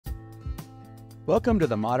Welcome to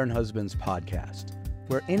the Modern Husbands podcast,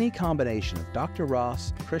 where any combination of Dr.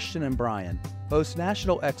 Ross, Christian, and Brian host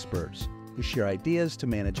national experts who share ideas to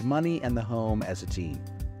manage money and the home as a team.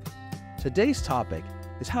 Today's topic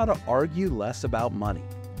is how to argue less about money,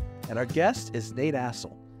 and our guest is Nate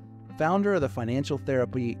Assel, founder of the Financial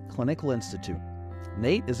Therapy Clinical Institute.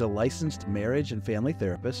 Nate is a licensed marriage and family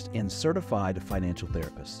therapist and certified financial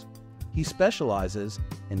therapist. He specializes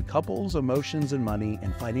in couples, emotions and money,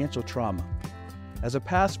 and financial trauma. As a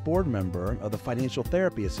past board member of the Financial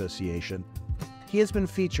Therapy Association, he has been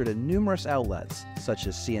featured in numerous outlets such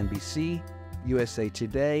as CNBC, USA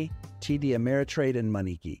Today, TD Ameritrade, and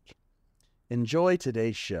Money Geek. Enjoy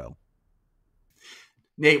today's show.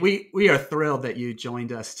 Nate, we are thrilled that you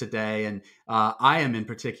joined us today, and I am in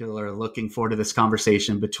particular looking forward to this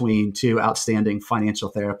conversation between two outstanding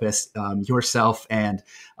financial therapists, yourself and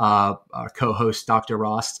our co-host, Dr.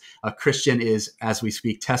 Ross. Christian is, as we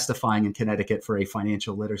speak, testifying in Connecticut for a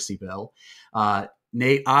financial literacy bill.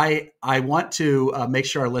 Nate, I want to make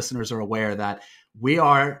sure our listeners are aware that we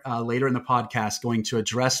are later in the podcast going to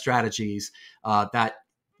address strategies that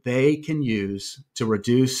they can use to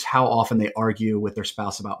reduce how often they argue with their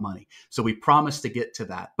spouse about money. So we promise to get to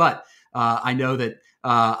that. But I know that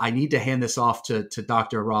I need to hand this off to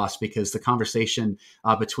Dr. Ross because the conversation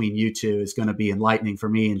between you two is going to be enlightening for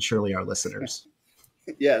me and surely our listeners.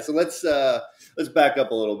 Yeah, so let's back up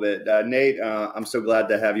a little bit. Nate, I'm so glad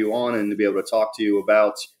to have you on and to be able to talk to you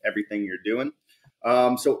about everything you're doing.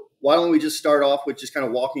 So why don't we just start off with just kind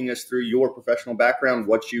of walking us through your professional background,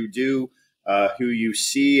 what you do, who you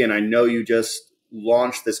see, and I know you just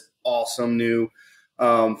launched this awesome new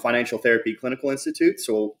Financial Therapy Clinical Institute,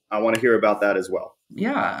 so I want to hear about that as well.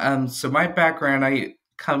 Yeah, so my background, I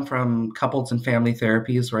come from couples and family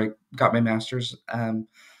therapies where I got my master's.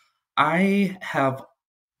 I have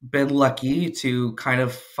been lucky to kind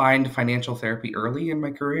of find financial therapy early in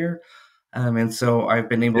my career, and so I've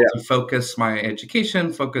been able to focus my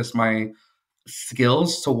education, focus my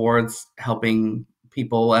skills towards helping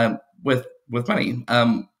people with money.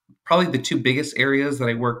 Probably the two biggest areas that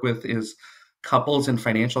I work with is couples and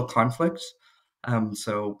financial conflicts.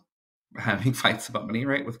 So having fights about money,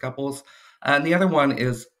 right, with couples. And the other one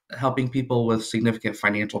is helping people with significant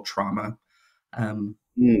financial trauma.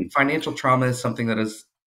 Financial trauma is something that is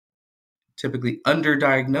typically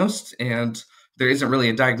underdiagnosed, and there isn't really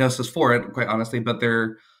a diagnosis for it, quite honestly, but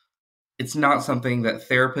it's not something that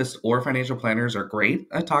therapists or financial planners are great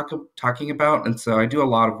at talking about. And so I do a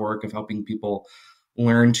lot of work of helping people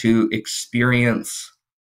learn to experience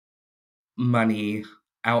money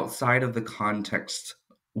outside of the context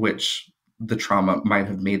which the trauma might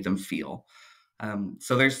have made them feel.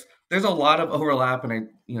 So there's a lot of overlap, and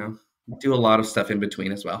I do a lot of stuff in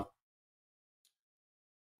between as well.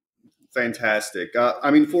 Fantastic.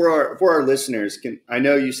 I mean, for our listeners, I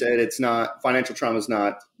know you said financial trauma is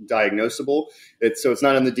not diagnosable. It's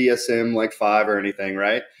not in the DSM like 5 or anything,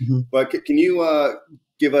 right? Mm-hmm. But can you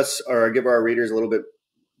give us or give our readers a little bit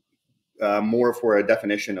more for a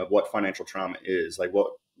definition of what financial trauma is, like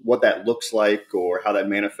what that looks like or how that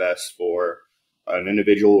manifests for an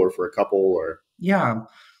individual or for a couple or? Yeah.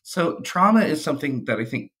 So trauma is something that I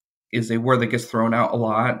think is a word that gets thrown out a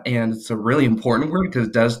lot, and it's a really important word because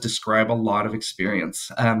it does describe a lot of experience.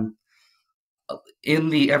 In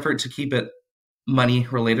the effort to keep it money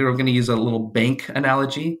related, I'm going to use a little bank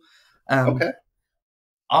analogy. Okay.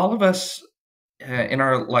 All of us in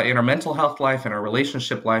our mental health life, in our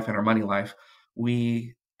relationship life, in our money life,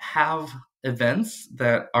 we have events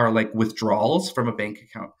that are like withdrawals from a bank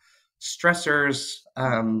account, stressors,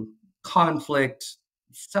 conflict.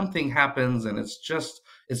 Something happens and it's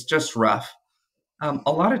just rough.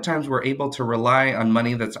 A lot of times we're able to rely on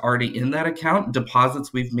money that's already in that account,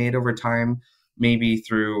 deposits we've made over time, maybe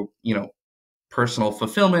through, personal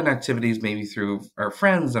fulfillment activities, maybe through our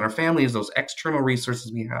friends and our families, those external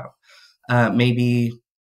resources we have, maybe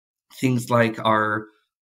things like our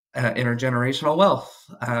intergenerational wealth,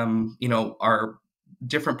 our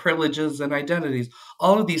different privileges and identities.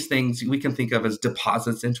 All of these things we can think of as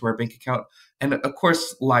deposits into our bank account. And of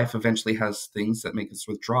course, life eventually has things that make us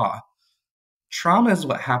withdraw. Trauma is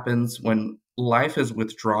what happens when life is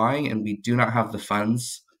withdrawing and we do not have the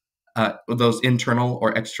funds, those internal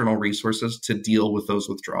or external resources to deal with those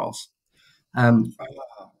withdrawals. I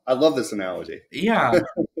love this analogy. Yeah.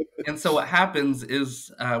 And so what happens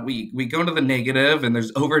is we go to the negative and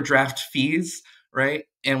there's overdraft fees, right?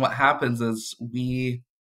 And what happens is we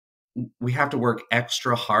have to work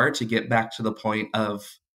extra hard to get back to the point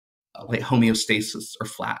of like homeostasis or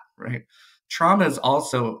flat, right? Trauma is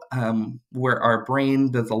also where our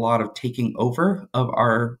brain does a lot of taking over of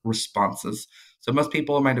our responses. So most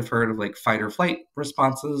people might have heard of like fight or flight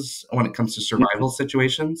responses when it comes to survival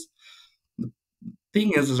situations. The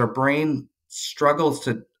thing is our brain struggles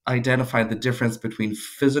to identify the difference between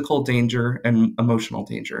physical danger and emotional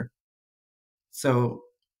danger. So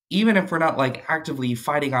even if we're not like actively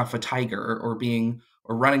fighting off a tiger or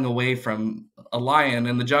running away from a lion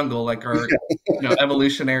in the jungle, like our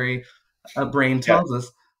evolutionary brain tells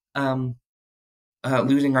us,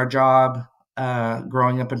 losing our job,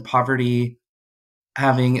 growing up in poverty,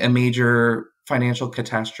 having a major financial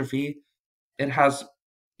catastrophe,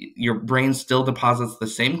 your brain still deposits the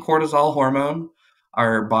same cortisol hormone.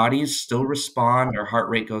 Our bodies still respond. Our heart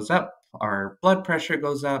rate goes up. Our blood pressure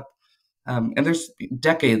goes up. And there's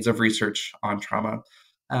decades of research on trauma.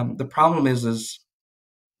 The problem is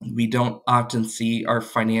we don't often see our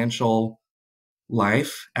financial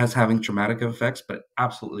life as having traumatic effects, but it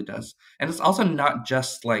absolutely does. And it's also not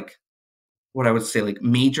just like what I would say, like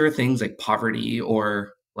major things like poverty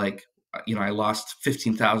or like, I lost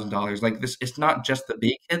 $15,000. Like this, it's not just the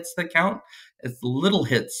big hits that count. It's little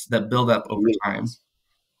hits that build up over time.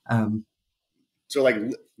 So like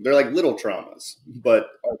they're like little traumas, but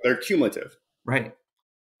they're cumulative. Right.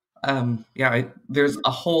 There's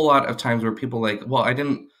a whole lot of times where people like, well, I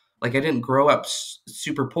didn't grow up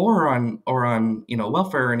super poor on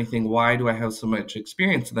welfare or anything. Why do I have so much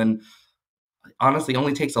experience? And then honestly, it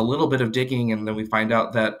only takes a little bit of digging, and then we find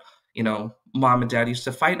out that mom and dad used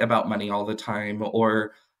to fight about money all the time,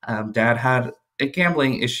 or dad had a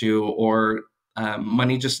gambling issue, or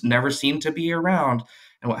money just never seemed to be around.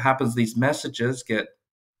 And what happens? These messages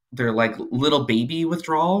they're like little baby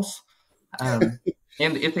withdrawals. And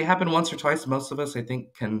if they happen once or twice, most of us, I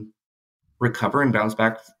think, can recover and bounce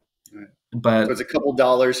back. Right. But so it's a couple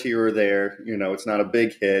dollars here or there. It's not a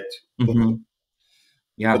big hit. Mm-hmm.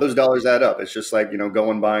 Yeah. But those dollars add up. It's just like,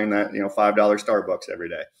 going buying that, $5 Starbucks every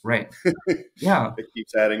day. Right. Yeah. It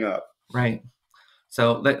keeps adding up. Right.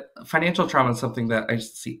 So that financial trauma is something that I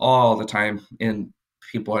see all the time in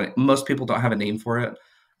people. Most people don't have a name for it.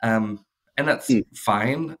 And that's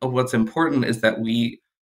fine. What's important is that we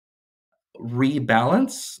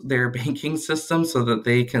rebalance their banking system so that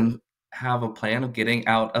they can have a plan of getting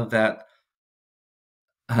out of that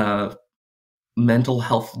mental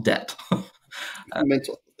health debt.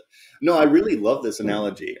 No, I really love this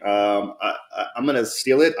analogy. I'm going to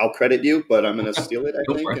steal it. I'll credit you, but I'm going to steal it, I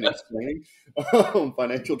think, in explaining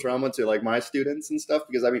financial trauma to like my students and stuff,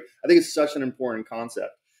 because I think it's such an important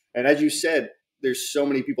concept. And as you said, there's so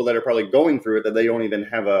many people that are probably going through it that they don't even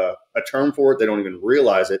have a term for it. They don't even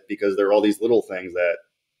realize it because there are all these little things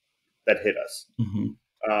that hit us. Mm-hmm.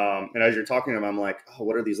 And as you're talking about, I'm like, oh,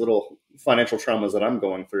 what are these little financial traumas that I'm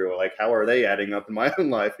going through? Like, how are they adding up in my own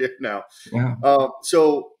life here now? Yeah.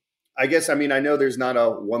 So I guess, I know there's not a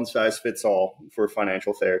one size fits all for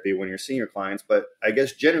financial therapy when you're seeing your clients, but I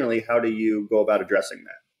guess generally, how do you go about addressing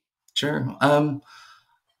that? Sure.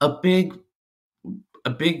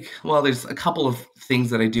 Well, there's a couple of things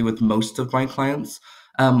that I do with most of my clients.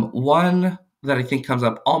 One that I think comes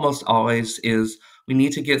up almost always is we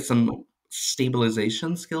need to get some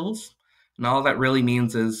stabilization skills. And all that really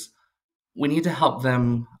means is we need to help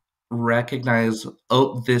them recognize,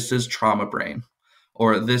 oh, this is trauma brain,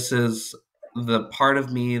 or this is the part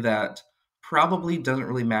of me that probably doesn't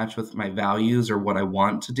really match with my values or what I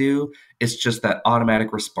want to do. It's just that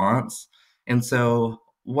automatic response. And so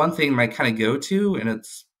one thing I kind of go to, and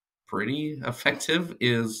it's pretty effective,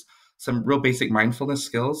 is some real basic mindfulness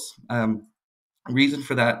skills. Reason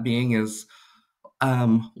for that being is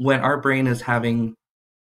when our brain is having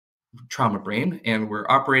trauma brain and we're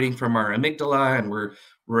operating from our amygdala and we're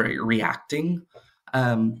reacting,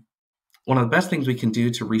 one of the best things we can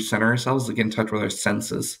do to recenter ourselves is to get in touch with our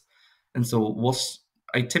senses. And so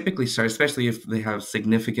I typically start, especially if they have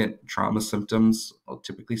significant trauma symptoms, I'll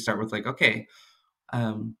typically start with like, okay,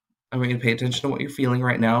 I'm going to pay attention to what you're feeling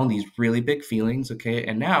right now, these really big feelings, okay?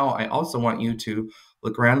 And now I also want you to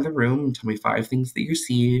look around the room and tell me 5 things that you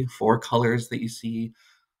see, 4 colors that you see,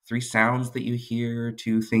 3 sounds that you hear,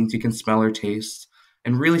 2 things you can smell or taste,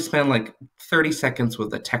 and really spend like 30 seconds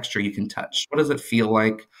with a texture you can touch. What does it feel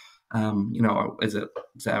like? Does it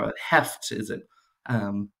have a heft? Is it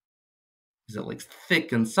like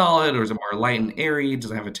thick and solid, or is it more light and airy?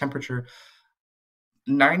 Does it have a temperature?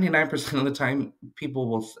 99% of the time,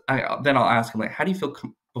 people then I'll ask them, like, how do you feel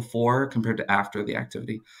before compared to after the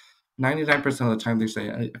activity? 99% of the time they say,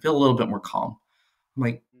 I feel a little bit more calm. I'm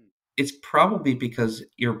like, it's probably because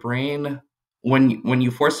your brain, when you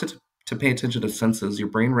force it to pay attention to senses, your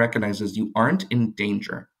brain recognizes you aren't in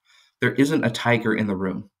danger. There isn't a tiger in the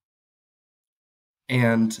room.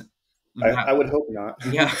 And I would hope not.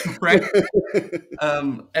 Yeah, right.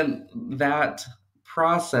 And that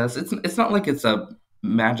process, it's not like it's a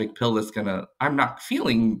magic pill that's gonna, I'm not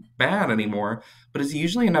feeling bad anymore, but it's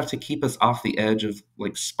usually enough to keep us off the edge of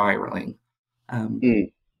like spiraling. Um,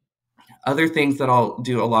 Mm. Other things that I'll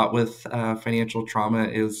do a lot with financial trauma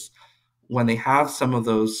is when they have some of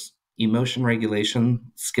those emotion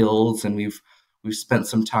regulation skills, and we've spent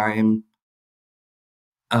some time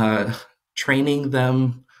uh, training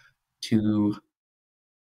them to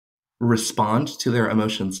respond to their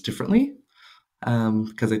emotions differently.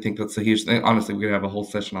 Because I think that's a huge thing. Honestly, we could have a whole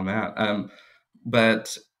session on that.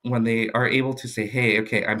 But when they are able to say, hey,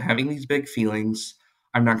 okay, I'm having these big feelings.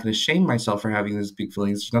 I'm not going to shame myself for having these big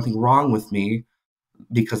feelings. There's nothing wrong with me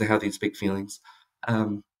because I have these big feelings.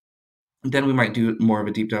 Then we might do more of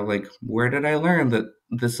a deep dive, like, where did I learn that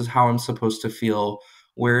this is how I'm supposed to feel?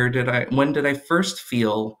 When did I first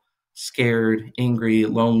feel scared, angry,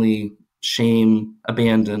 lonely, shame,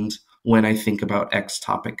 abandoned when I think about X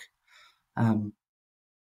topic?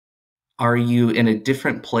 Are you in a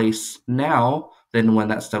different place now than when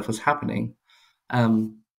that stuff was happening?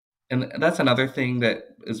 And that's another thing that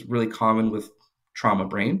is really common with trauma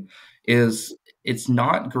brain is it's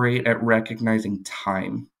not great at recognizing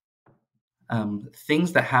time.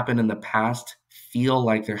 Things that happen in the past feel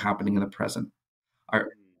like they're happening in the present,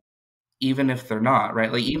 or even if they're not,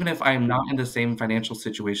 right? Like even if I'm not in the same financial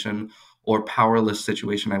situation or powerless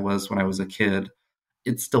situation I was when I was a kid,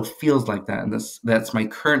 it still feels like that. And that's my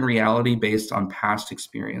current reality based on past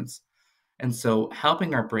experience. And so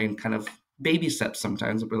helping our brain kind of baby steps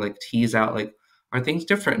sometimes, we like tease out like, are things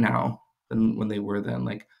different now than when they were then?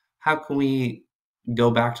 Like, how can we go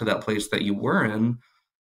back to that place that you were in,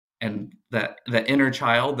 and that inner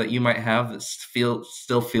child that you might have that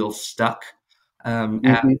still feels stuck at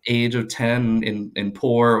the age of 10 in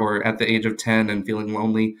poor, or at the age of 10 and feeling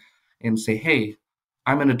lonely, and say, hey,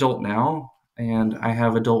 I'm an adult now and I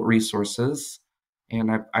have adult resources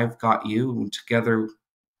and I've got you, and together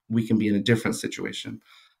we can be in a different situation.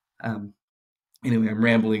 Anyway, I'm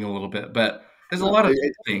rambling a little bit, but there's a lot of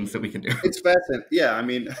things that we can do. It's fascinating. Yeah. I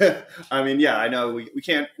mean, yeah, I know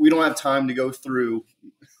we don't have time to go through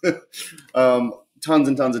tons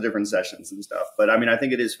and tons of different sessions and stuff. But I mean, I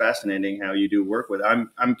think it is fascinating how you do work with it.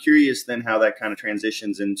 I'm curious then how that kind of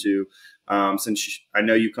transitions into, since I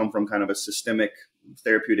know you come from kind of a systemic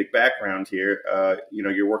therapeutic background here,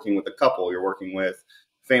 you're working with a couple, you're working with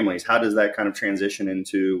families. How does that kind of transition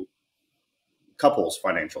into couples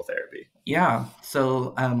financial therapy? Yeah.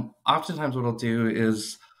 So oftentimes what I'll do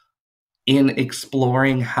is, in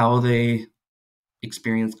exploring how they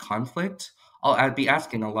experience conflict, I'd be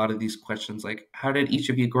asking a lot of these questions, like, how did each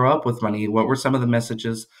of you grow up with money? What were some of the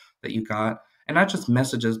messages that you got? And not just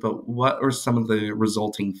messages, but what are some of the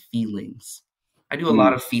resulting feelings? I do a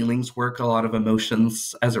lot of feelings work, a lot of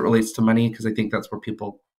emotions as it relates to money, because I think that's where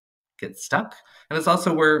people get stuck. And it's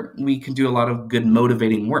also where we can do a lot of good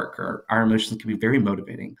motivating work, or our emotions can be very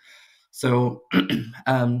motivating. So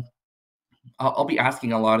I'll be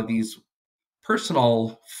asking a lot of these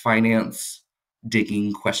personal finance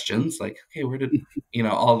digging questions, like, okay, where did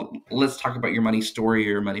let's talk about your money story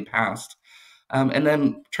or your money past, and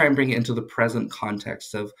then try and bring it into the present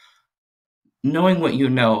context of knowing what you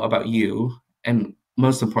know about you, and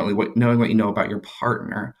most importantly, knowing what you know about your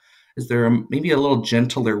partner. Is there maybe a little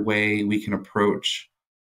gentler way we can approach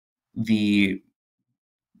the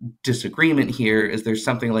disagreement here? Is there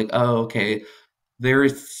something like, oh, okay, they're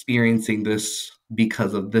experiencing this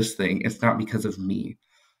because of this thing, it's not because of me.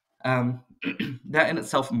 That in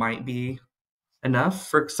itself might be enough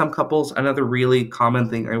for some couples. Another really common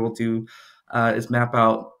thing I will do is map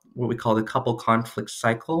out what we call the couple conflict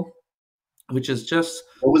cycle, which is just...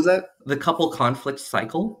 What was that? The couple conflict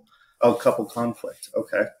cycle. Oh, couple conflict.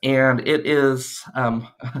 Okay. And it is, I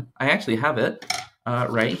actually have it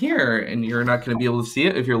right here, and you're not going to be able to see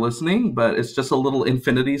it if you're listening, but it's just a little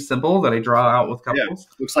infinity symbol that I draw out with couples.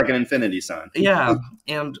 Yeah, looks like an infinity sign. Yeah.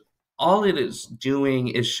 And all it is doing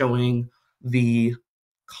is showing the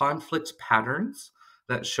conflict patterns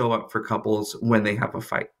that show up for couples when they have a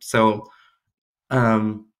fight. So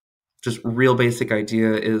just real basic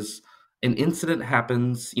idea is, an incident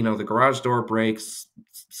happens, the garage door breaks,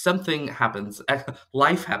 something happens,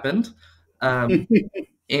 life happened, and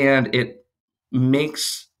it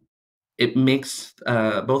makes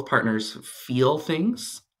both partners feel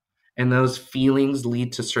things, and those feelings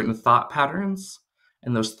lead to certain thought patterns,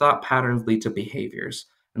 and those thought patterns lead to behaviors.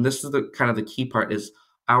 And this is the kind of the key part, is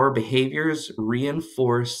our behaviors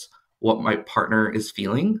reinforce what my partner is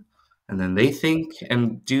feeling, and then they think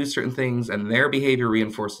and do certain things, and their behavior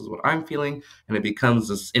reinforces what I'm feeling, and it becomes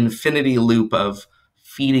this infinity loop of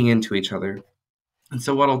feeding into each other. And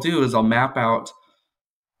so what I'll do is I'll map out,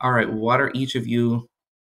 all right, what are each of you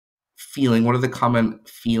feeling? What are the common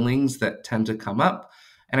feelings that tend to come up?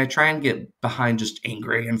 And I try and get behind just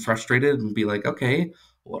angry and frustrated and be like, okay,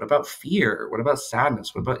 what about fear? What about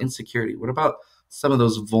sadness? What about insecurity? What about some of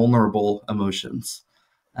those vulnerable emotions?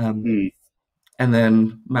 And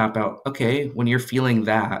then map out, okay, when you're feeling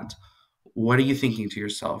that, what are you thinking to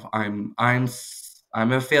yourself? I'm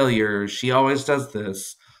a failure. She always does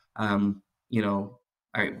this. You know,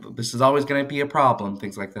 this is always going to be a problem,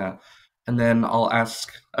 things like that. And then I'll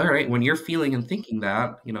ask, all right, when you're feeling and thinking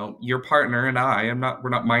that, you know, your partner and we're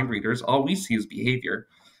not mind readers. All we see is behavior.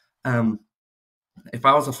 If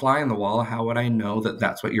I was a fly on the wall, how would I know that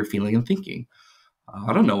that's what you're feeling and thinking?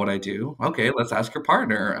 I don't know what I do. Okay, let's ask your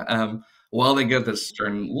partner. Well, they get this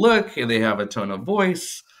stern look, and they have a tone of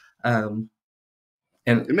voice. And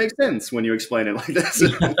it makes sense when you explain it like this.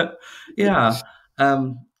 Yeah.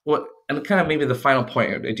 And kind of maybe the final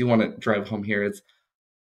point I do want to drive home here is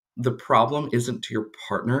the problem isn't to your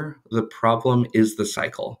partner. The problem is the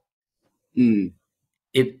cycle.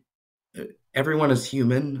 Everyone is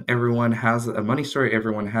human. Everyone has a money story.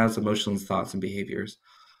 Everyone has emotions, thoughts, and behaviors.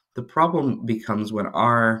 The problem becomes when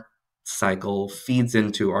our cycle feeds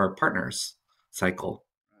into our partner's cycle.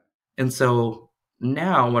 And so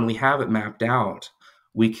now when we have it mapped out,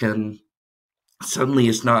 we can suddenly,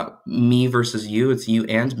 it's not me versus you, it's you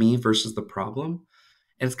and me versus the problem.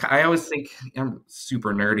 And I always think, I'm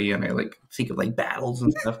super nerdy and I like think of like battles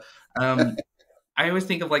and stuff. I always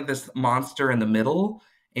think of like this monster in the middle,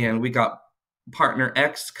 and we got partner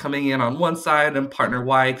X coming in on one side and partner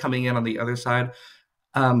Y coming in on the other side.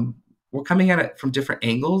 We're coming at it from different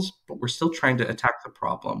angles, but we're still trying to attack the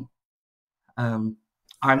problem. And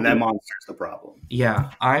that monster's the problem.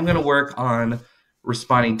 Yeah, I'm going to work on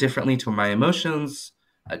responding differently to my emotions,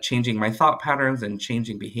 changing my thought patterns, and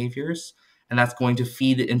changing behaviors. And that's going to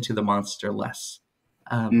feed into the monster less.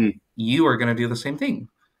 You are going to do the same thing,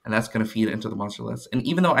 and that's going to feed into the monster less. And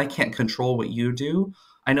even though I can't control what you do,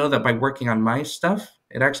 I know that by working on my stuff,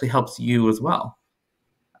 it actually helps you as well.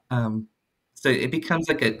 So it becomes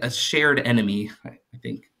like a shared enemy, I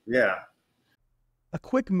think. Yeah. A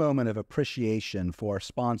quick moment of appreciation for our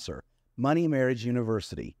sponsor, Money Marriage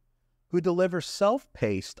University, who delivers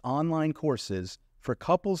self-paced online courses for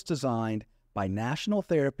couples designed by national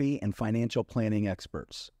therapy and financial planning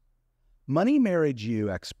experts. Money Marriage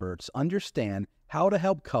U experts understand how to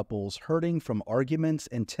help couples hurting from arguments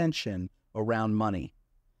and tension around money.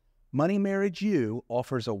 Money Marriage U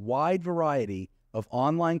offers a wide variety of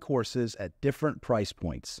online courses at different price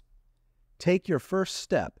points. Take your first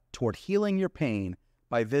step toward healing your pain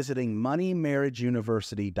by visiting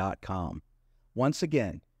moneymarriageuniversity.com. Once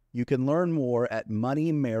again, you can learn more at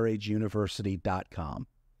moneymarriageuniversity.com.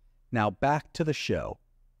 Now back to the show.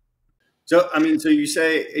 So, I mean, so you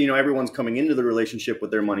say, you know, everyone's coming into the relationship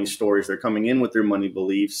with their money stories. They're coming in with their money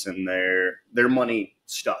beliefs and their money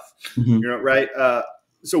stuff, you know, right?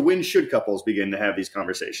 So when should couples begin to have these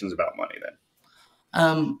conversations about money then?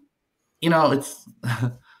 You know, it's,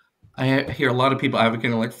 I hear a lot of people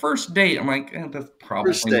advocating like first date. I'm like, that's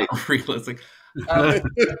probably not realistic. I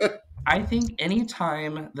think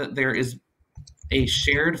anytime that there is a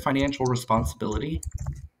shared financial responsibility,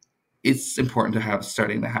 it's important to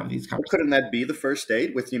starting to have these conversations. Couldn't that be the first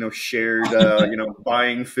date with, you know, shared, you know,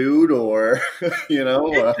 buying food or, you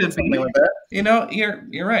know, something like that? You know,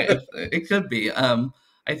 you're right. It could be.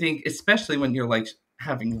 I think especially when you're like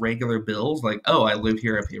having regular bills, like, oh, I live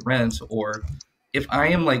here, I pay rent, or if I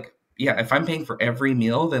am like, if I'm paying for every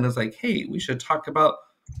meal, then it's like, hey, we should talk about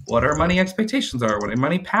what our money expectations are, what our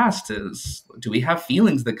money past is. Do we have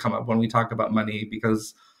feelings that come up when we talk about money?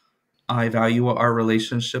 Because I value our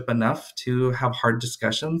relationship enough to have hard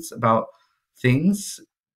discussions about things.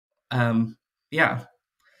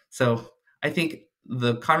 So I think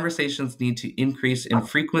the conversations need to increase in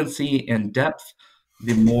frequency and depth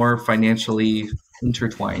the more financially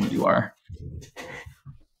intertwined you are.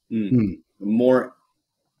 More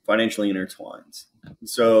financially intertwined.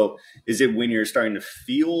 So is it when you're starting to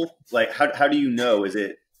feel like, how do you know? Is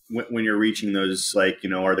it when you're reaching those, like, you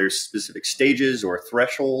know, are there specific stages or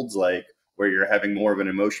thresholds, like where you're having more of an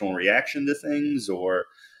emotional reaction to things, or?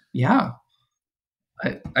 Yeah.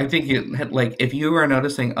 I think like if you are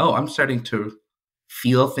noticing, oh, I'm starting to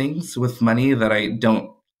feel things with money that I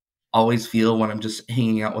don't always feel when I'm just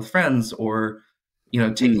hanging out with friends or, you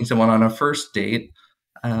know, taking someone on a first date,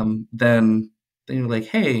 then you're like,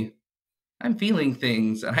 hey, I'm feeling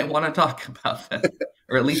things and I want to talk about that.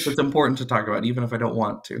 Or at least it's important to talk about, even if I don't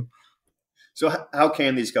want to. So how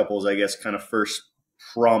can these couples, I guess, kind of first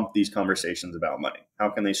prompt these conversations about money? How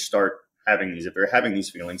can they start having these? If they're having these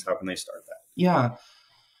feelings, how can they start that? Yeah.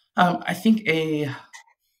 I think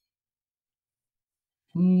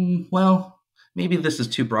well, maybe this is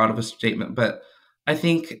too broad of a statement, but I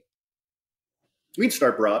think, We'd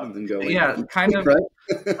start broad and then go in. kind of, Right?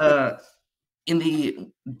 in the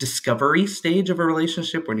discovery stage of a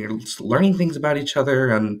relationship when you're learning things about each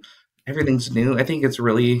other and everything's new, I think it's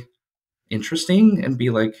really interesting and be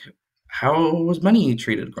like, how was money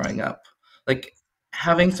treated growing up? Like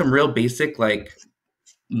having some real basic like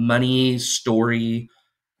money story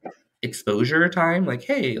exposure time, like,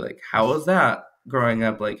 hey, like how was that growing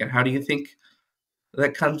up? Like, and how do you think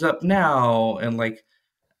that comes up now? And like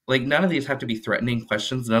none of these have to be threatening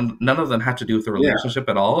questions. None of them have to do with the relationship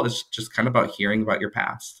at all. It's just kind of about hearing about your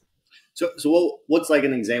past. So what's like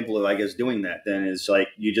an example of, I guess, doing that then is like,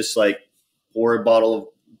 you just like pour a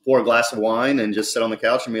glass of wine and just sit on the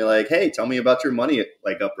couch and be like, hey, tell me about your money,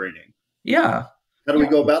 like upbringing. Yeah. How do we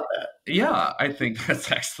go about that? Yeah, I think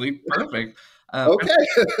that's actually perfect.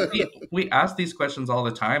 Okay. we ask these questions all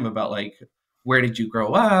the time about like, where did you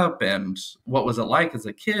grow up and what was it like as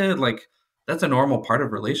a kid? Like that's a normal part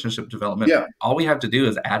of relationship development. Yeah. All we have to do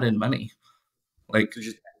is add in money. Like So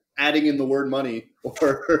just adding in the word money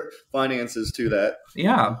or finances to that.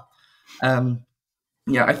 Yeah.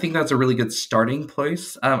 Yeah, I think that's a really good starting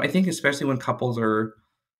place. I think especially when couples are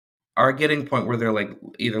getting to a point where they're like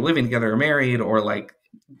either living together or married or like,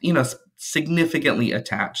 significantly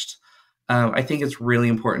attached. I think it's really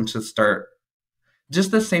important to start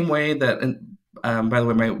just the same way that, and by the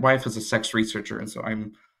way, my wife is a sex researcher, and so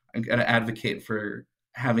I'm going to advocate for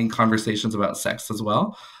having conversations about sex as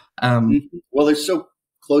well. Well, they're so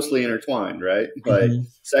closely intertwined, right? Like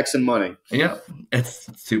sex and money. Yeah, it's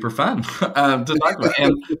super fun to talk about.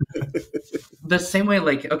 And the same way,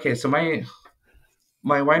 like, okay, so my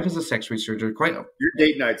wife is a sex researcher. Your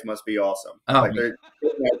date nights must be awesome. Oh, like their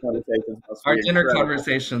date night conversations must our be dinner incredible.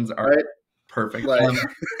 conversations are Right? perfect. Like,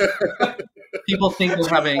 People think we're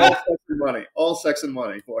having all sex and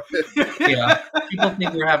money for it. Yeah, people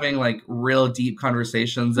think we're having like real deep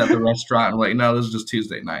conversations at the restaurant. I'm like, no, this is just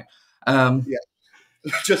Tuesday night.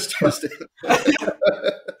 Just Tuesday.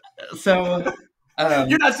 So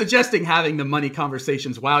you're not suggesting having the money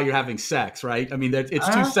conversations while you're having sex, right? I mean, it's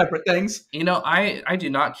two separate things. I do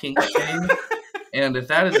not kink shame, and if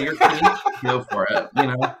that is your kink, go for it.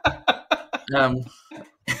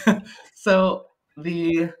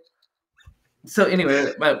 So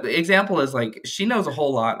anyway, but the example is like she knows a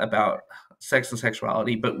whole lot about sex and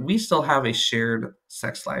sexuality, but we still have a shared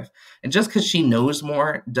sex life. And just because she knows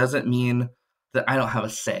more doesn't mean that I don't have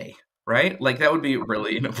a say, right? Like that would be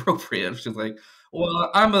really inappropriate. She's like,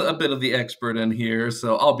 well, I'm a bit of the expert in here,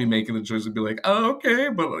 so I'll be making the choice and be like, oh, okay,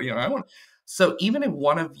 but I want. So even if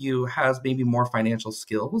one of you has maybe more financial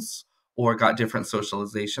skills or got different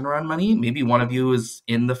socialization around money, maybe one of you is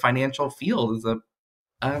in the financial field as a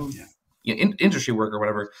industry work or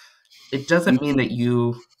whatever, it doesn't mean that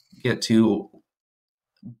you get to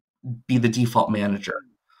be the default manager.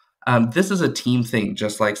 This is a team thing,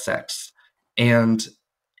 just like sex. And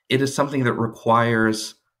it is something that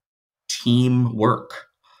requires teamwork.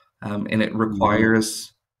 And it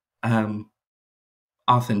requires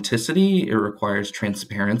authenticity. It requires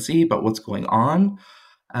transparency about what's going on.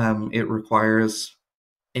 It requires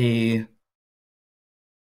a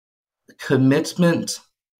commitment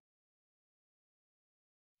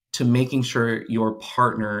to making sure your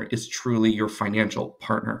partner is truly your financial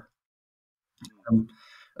partner. And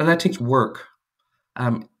that takes work.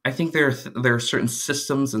 I think there are certain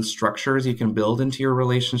systems and structures you can build into your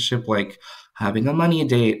relationship, like having a money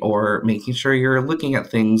date or making sure you're looking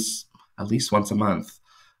at things at least once a month.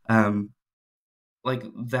 Like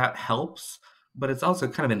that helps, but it's also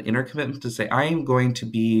kind of an inner commitment to say, I am going to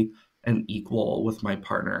be an equal with my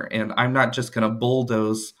partner, and I'm not just going to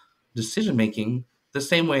bulldoze decision-making the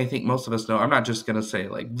same way I think most of us know. I'm not just going to say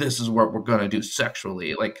like, this is what we're going to do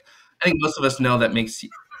sexually. Like, I think most of us know that makes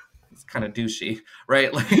it's kind of douchey,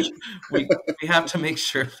 right? Like we have to make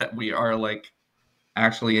sure that we are like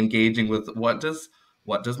actually engaging with what does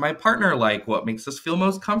my partner like? What makes us feel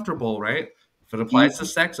most comfortable, right? If it applies to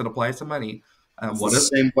sex, it applies to money. What is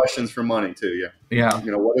the same questions for money too? Yeah.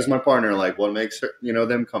 Yeah. What is my partner like? What makes her,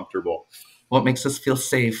 them comfortable? What makes us feel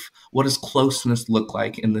safe? What does closeness look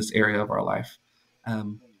like in this area of our life?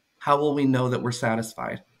 How will we know that we're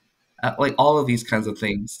satisfied? Like all of these kinds of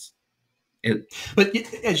things. But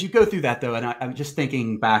as you go through that, though, and I'm just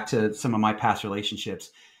thinking back to some of my past relationships,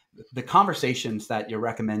 the conversations that you're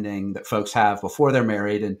recommending that folks have before they're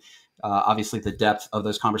married, and obviously the depth of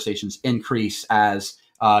those conversations increase as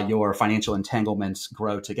your financial entanglements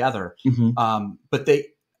grow together. Mm-hmm. But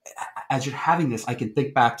as you're having this, I can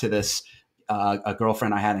think back to this, a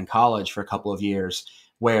girlfriend I had in college for a couple of years,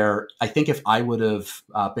 where I think if I would have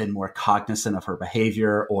been more cognizant of her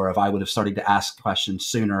behavior, or if I would have started to ask questions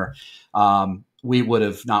sooner, we would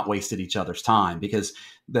have not wasted each other's time. Because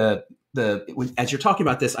as you're talking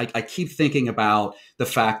about this, I keep thinking about the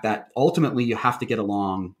fact that ultimately you have to get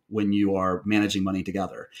along when you are managing money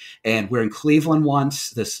together. And we're in Cleveland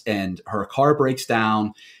once, and her car breaks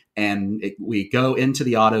down, and we go into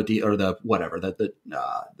the auto or the whatever to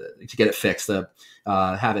get it fixed,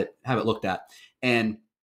 have it looked at, and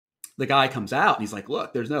the guy comes out and he's like,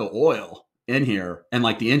 "Look, there's no oil in here, and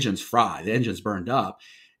like the engine's fried, the engine's burned up."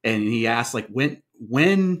 And he asked, like,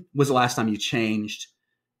 when was the last time you changed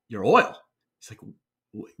your oil? He's like,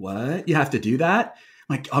 "What? You have to do that?"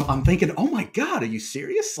 I'm thinking, oh my God, are you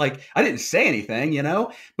serious? Like, I didn't say anything,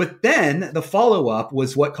 but then the follow-up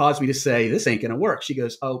was what caused me to say, this ain't going to work. She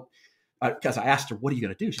goes, oh, because I asked her, what are you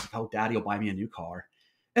going to do? She's like, oh, Daddy will buy me a new car.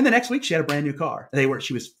 And the next week she had a brand new car.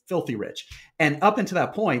 She was filthy rich. And up until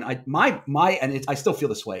that point, I still feel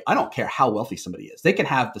this way. I don't care how wealthy somebody is. They can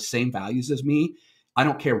have the same values as me. I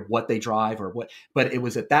don't care what they drive or what, but it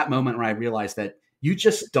was at that moment where I realized that you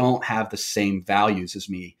just don't have the same values as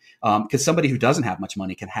me. Because somebody who doesn't have much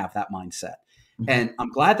money can have that mindset. Mm-hmm. And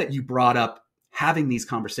I'm glad that you brought up having these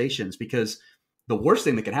conversations, because the worst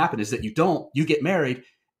thing that can happen is that you get married,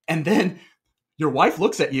 and then your wife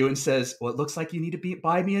looks at you and says, well, it looks like you need to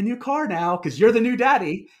buy me a new car now because you're the new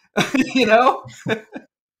daddy.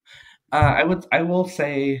 I will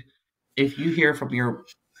say, if you hear from your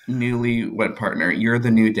newlywed partner, you're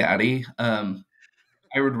the new daddy,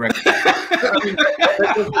 I would recommend.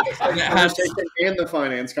 And the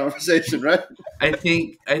finance conversation, right? I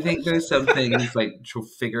think there's some things like to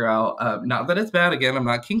figure out. Not that it's bad. Again, I'm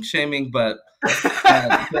not kink shaming, but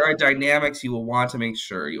there are dynamics you will want to make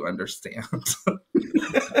sure you understand.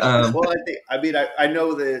 Well, I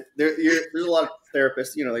know that there's a lot of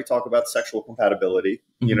therapists. They talk about sexual compatibility.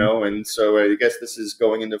 Mm-hmm. And so I guess this is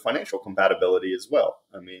going into financial compatibility as well.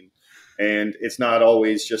 And it's not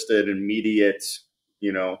always just an immediate,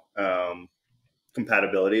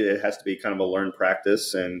 compatibility. It has to be kind of a learned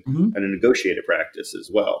practice and a negotiated practice as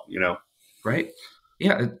well, Right.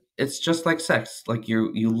 Yeah. It's just like sex. Like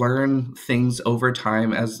you learn things over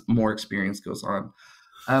time as more experience goes on.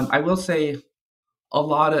 I will say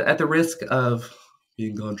at the risk of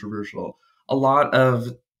being controversial, a lot of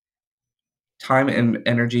time and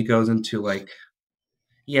energy goes into like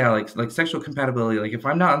sexual compatibility. Like if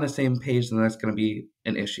I'm not on the same page, then that's going to be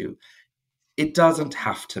an issue. It doesn't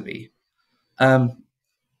have to be.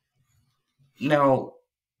 Now,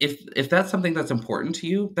 if that's something that's important to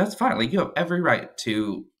you, that's fine. Like you have every right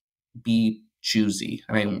to be choosy.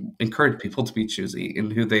 I encourage people to be choosy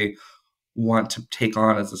in who they want to take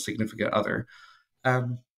on as a significant other.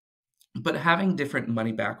 But having different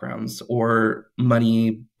money backgrounds or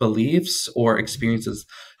money beliefs or experiences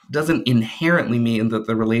doesn't inherently mean that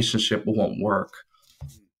the relationship won't work.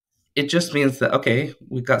 It just means that, okay,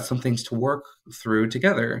 we've got some things to work through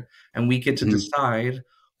together, and we get to decide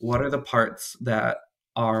what are the parts that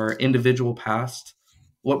are individual past,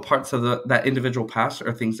 what parts of that individual past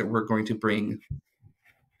are things that we're going to bring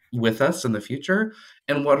with us in the future,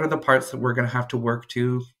 and what are the parts that we're going to have to work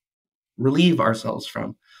to relieve ourselves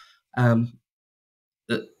from.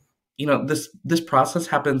 This process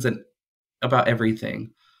happens in about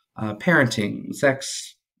everything, parenting,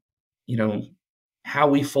 sex, how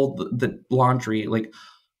we fold the laundry. Like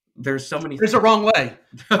there's a wrong way.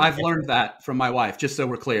 I've learned that from my wife. Just so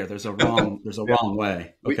we're clear, there's a wrong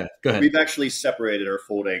way. Okay, go ahead. We've actually separated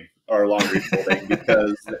our laundry folding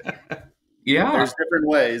because there's different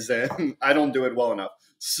ways, and I don't do it well enough.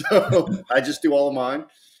 So I just do all of mine.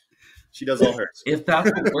 She does all hers. If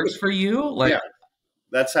that's what works for you,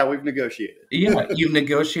 that's how we've negotiated. Yeah, you've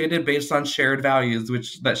negotiated based on shared values,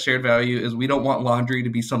 which that shared value is we don't want laundry to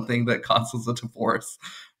be something that causes a divorce,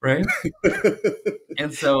 right?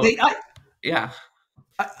 And so,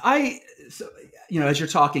 as you're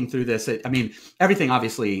talking through this, everything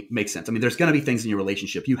obviously makes sense. There's going to be things in your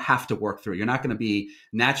relationship you have to work through. You're not going to be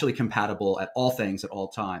naturally compatible at all things at all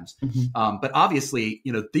times. Mm-hmm. But obviously,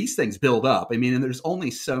 these things build up. And there's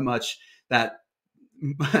only so much that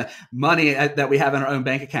money that we have in our own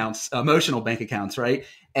bank accounts, emotional bank accounts, right?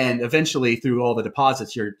 And eventually through all the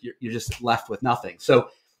deposits, you're just left with nothing. So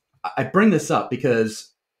I bring this up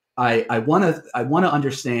because I want to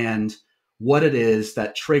understand what it is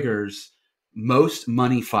that triggers most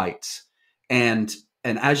money fights. And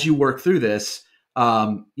as you work through this,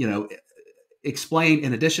 explain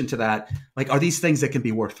in addition to that, like, are these things that can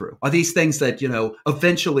be worked through? Are these things that,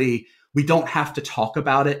 eventually we don't have to talk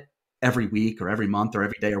about it every week or every month or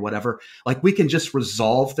every day or whatever, like we can just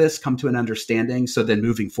resolve this, come to an understanding. So then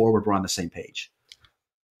moving forward, we're on the same page.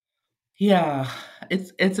 Yeah,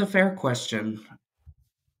 it's a fair question.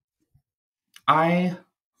 I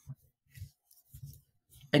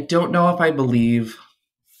don't know if I believe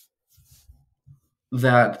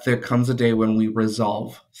that there comes a day when we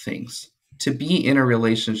resolve things. To be in a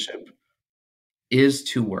relationship is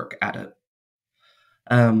to work at it.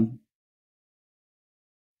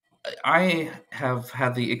 I have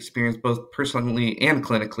had the experience both personally and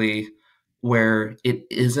clinically where it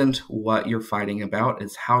isn't what you're fighting about,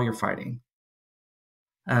 it's how you're fighting.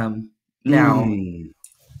 Now,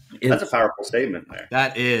 That's a powerful statement there.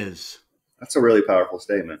 That's a really powerful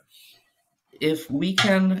statement. If we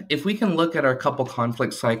can look at our couple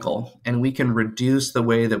conflict cycle and we can reduce the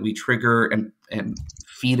way that we trigger and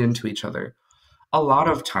feed into each other, a lot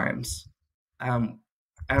of times,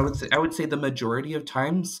 I would say the majority of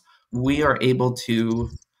times, we are able to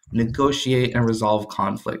negotiate and resolve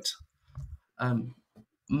conflict.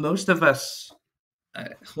 Most of us,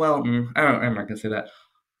 I'm not going to say that.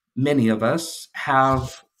 Many of us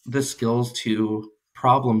have the skills to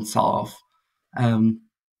problem solve.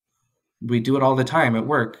 We do it all the time at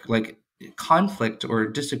work. Like, conflict or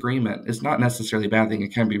disagreement is not necessarily a bad thing.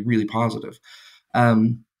 It can be really positive.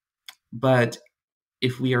 But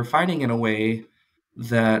if we are fighting in a way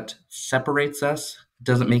that separates us,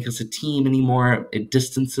 doesn't make us a team anymore, it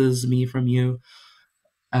distances me from you,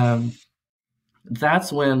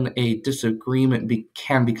 that's when a disagreement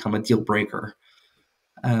can become a deal breaker.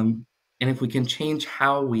 And if we can change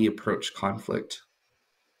how we approach conflict,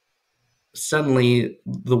 suddenly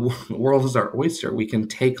the world is our oyster. We can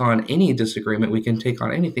take on any disagreement. We can take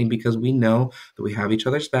on anything because we know that we have each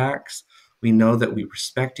other's backs. We know that we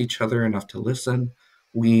respect each other enough to listen.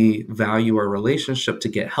 We value our relationship to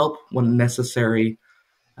get help when necessary.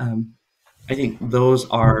 I think those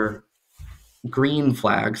are green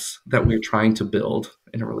flags that we're trying to build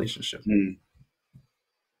in a relationship.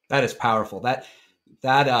 That is powerful. That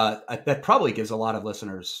probably gives a lot of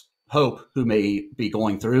listeners hope who may be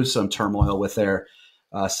going through some turmoil with their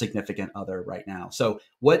significant other right now. So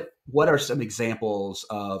what are some examples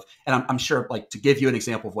of, and I'm sure, like, to give you an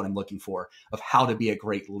example of what I'm looking for, of how to be a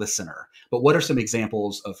great listener, but what are some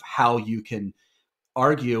examples of how you can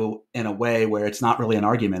argue in a way where it's not really an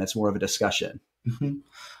argument, it's more of a discussion?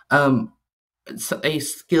 It's a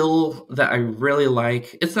skill that I really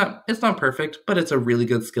like. It's not perfect, but it's a really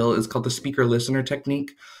good skill. It's called the speaker listener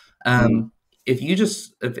technique.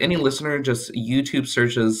 If any listener just YouTube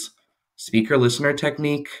searches speaker listener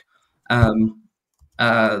technique,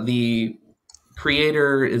 the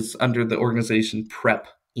creator is under the organization PrEP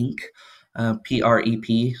Inc.,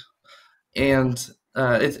 PREP, and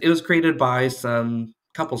it was created by some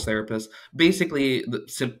couples therapists. Basically,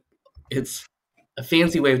 it's a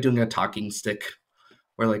fancy way of doing a talking stick.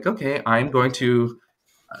 We're like, okay, I'm going to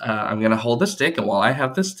hold the stick, and while I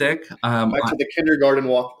have the stick, back to the kindergarten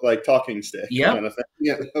talking stick. Yep. Kind of thing.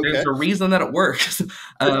 Yeah. Okay. There's a reason that it works.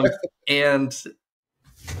 And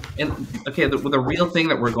okay, the real thing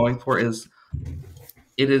that we're going for is,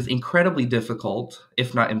 it is incredibly difficult,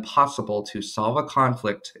 if not impossible, to solve a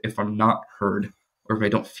conflict if I'm not heard or if I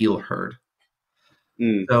don't feel heard.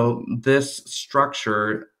 So this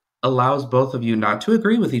structure allows both of you not to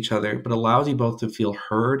agree with each other, but allows you both to feel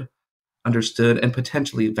heard, understood, and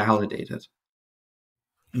potentially validated.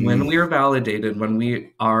 When we are validated, when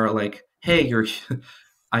we are like, hey,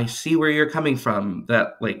 I see where you're coming from,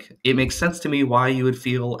 that, like, it makes sense to me why you would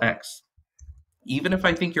feel X. Even if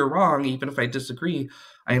I think you're wrong, even if I disagree,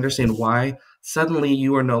 I understand why. Suddenly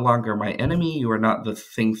you are no longer my enemy. You are not the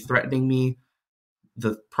thing threatening me.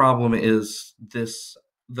 The problem is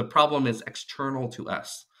external to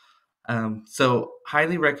us. So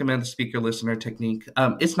highly recommend the speaker listener technique.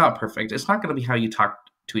 It's not perfect. It's not going to be how you talk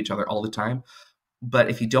to each other all the time. But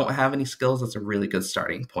if you don't have any skills, that's a really good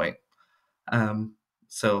starting point.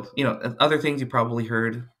 So, other things you probably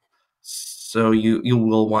heard. So you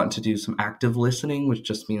will want to do some active listening, which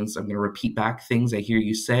just means I'm going to repeat back things I hear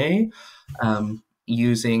you say,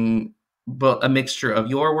 using a mixture of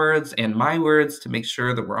your words and my words to make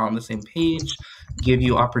sure that we're on the same page, give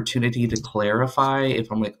you opportunity to clarify.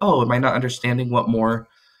 If I'm like, oh, am I not understanding what more?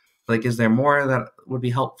 Like, is there more that would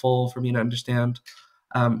be helpful for me to understand?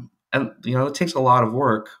 And, it takes a lot of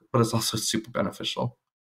work, but it's also super beneficial.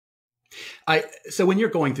 So when you're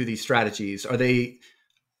going through these strategies, are they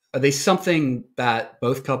something that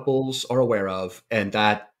both couples are aware of and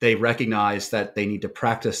that they recognize that they need to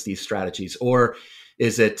practice these strategies? Or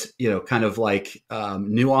is it, kind of like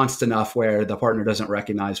nuanced enough where the partner doesn't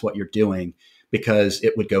recognize what you're doing because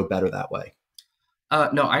it would go better that way?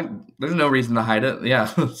 No, there's no reason to hide it. Yeah.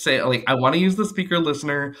 Say like, I want to use the speaker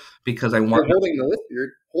listener because I want. You're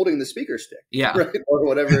holding the speaker stick. Yeah. Right? Or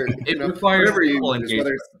whatever, it requires whatever you use,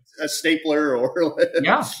 whether it's a stapler or.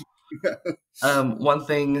 Yeah. One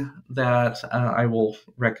thing that I will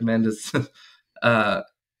recommend is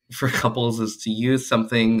for couples is to use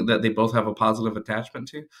something that they both have a positive attachment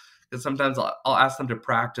to. Because sometimes I'll ask them to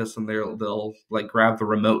practice and they'll like grab the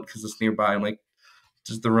remote because it's nearby. I'm like,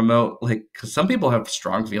 does the remote, like, because some people have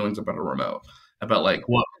strong feelings about a remote, about like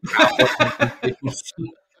what.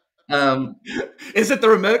 Is it the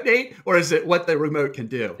remote, Nate, or is it what the remote can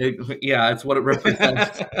do? It's what it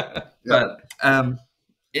represents. But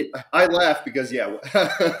I laugh because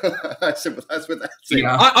I sympathize with that.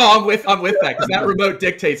 Yeah. I'm with that because that remote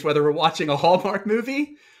dictates whether we're watching a Hallmark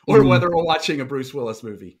movie or whether we're watching a Bruce Willis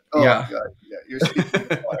movie. Oh God, yeah, you're speaking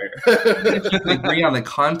fire. I agree on the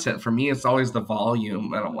content. For me, it's always the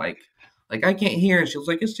volume, and I'm like I can't hear. And she was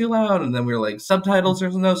like, it's too loud. And then we were like, subtitles.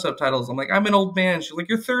 There's no subtitles. I'm like, I'm an old man. She's like,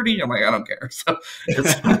 you're 30. I'm like, I don't care. So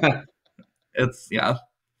it's yeah.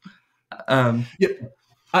 And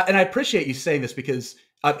I appreciate you saying this because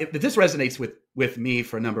this resonates with me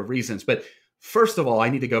for a number of reasons. But first of all, I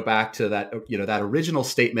need to go back to that, that original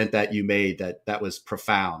statement that you made that was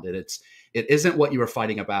profound. And it isn't what you were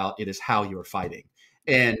fighting about. It is how you were fighting.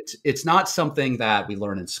 And it's not something that we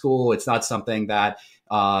learn in school. It's not something that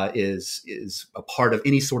is a part of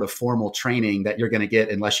any sort of formal training that you're going to get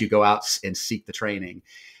unless you go out and seek the training.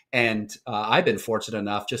 And I've been fortunate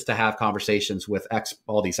enough just to have conversations with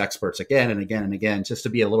all these experts again and again and again, just to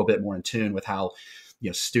be a little bit more in tune with how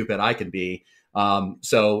stupid I can be.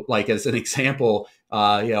 So, like as an example,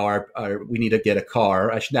 we need to get a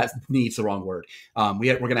car. That needs the wrong word.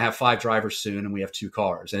 We're going to have 5 drivers soon, and we have 2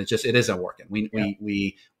 cars, and it isn't working.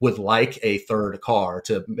 We would like a third car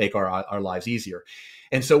to make our lives easier,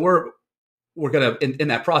 and so we're going to in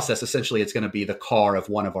that process. Essentially, it's going to be the car of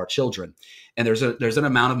one of our children, and there's an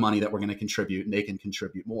amount of money that we're going to contribute, and they can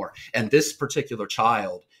contribute more. And this particular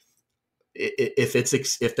child,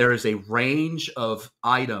 if there is a range of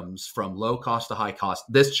items from low cost to high cost,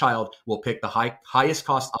 this child will pick the highest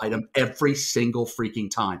cost item every single freaking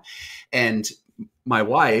time. And my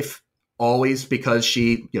wife always, because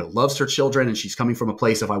she loves her children and she's coming from a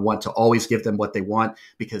place of I want to always give them what they want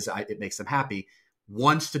because it makes them happy,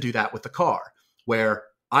 wants to do that with the car, where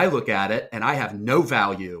I look at it and I have no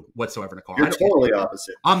value whatsoever in a car. You're totally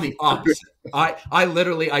opposite. I'm the opposite.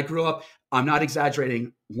 I grew up, I'm not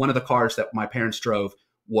exaggerating. One of the cars that my parents drove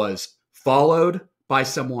was followed by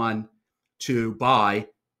someone to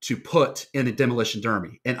put in a demolition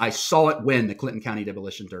derby. And I saw it win the Clinton County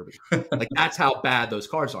Demolition Derby. Like that's how bad those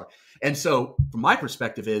cars are. And so from my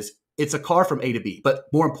perspective it's a car from A to B, but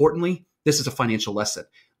more importantly, this is a financial lesson.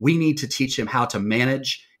 We need to teach him how to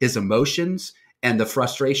manage his emotions and the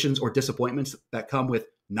frustrations or disappointments that come with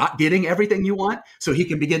not getting everything you want, so he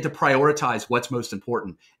can begin to prioritize what's most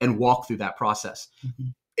important and walk through that process. Mm-hmm.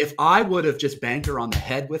 If I would have just banged her on the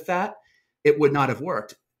head with that, it would not have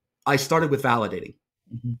worked. I started with validating.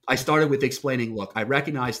 Mm-hmm. I started with explaining, look, I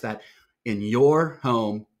recognize that in your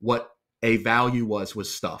home, what a value was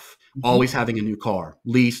stuff, mm-hmm. always having a new car,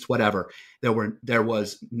 leased, whatever. There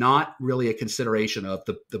was not really a consideration of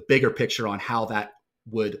the bigger picture on how that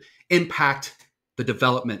would impact the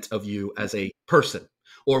development of you as a person,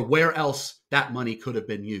 or where else that money could have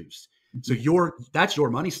been used. So that's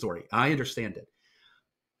your money story. I understand it.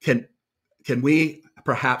 Can we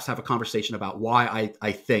perhaps have a conversation about why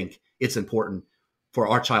I think it's important for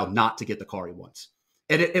our child not to get the car he wants?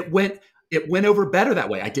 And it went over better that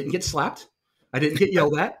way. I didn't get slapped. I didn't get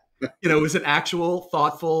yelled at. It was an actual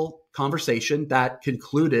thoughtful conversation that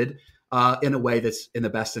concluded in a way that's in the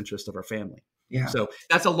best interest of our family. Yeah. So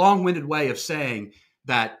that's a long-winded way of saying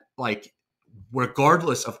that, like,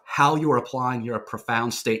 regardless of how you are applying your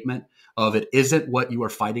profound statement of it isn't what you are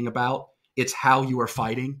fighting about, it's how you are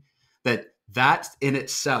fighting, that in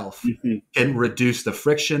itself mm-hmm. can reduce the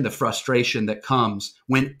friction, the frustration that comes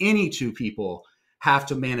when any 2 people have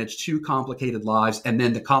to manage 2 complicated lives and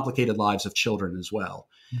then the complicated lives of children as well.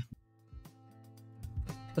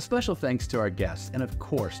 A special thanks to our guests and, of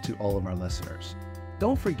course, to all of our listeners.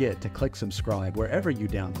 Don't forget to click subscribe wherever you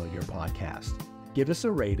download your podcast. Give us a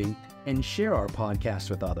rating and share our podcast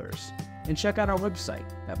with others. And check out our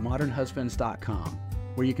website at modernhusbands.com,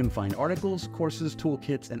 where you can find articles, courses,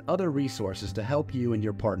 toolkits, and other resources to help you and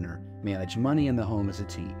your partner manage money in the home as a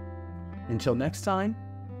team. Until next time,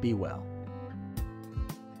 be well.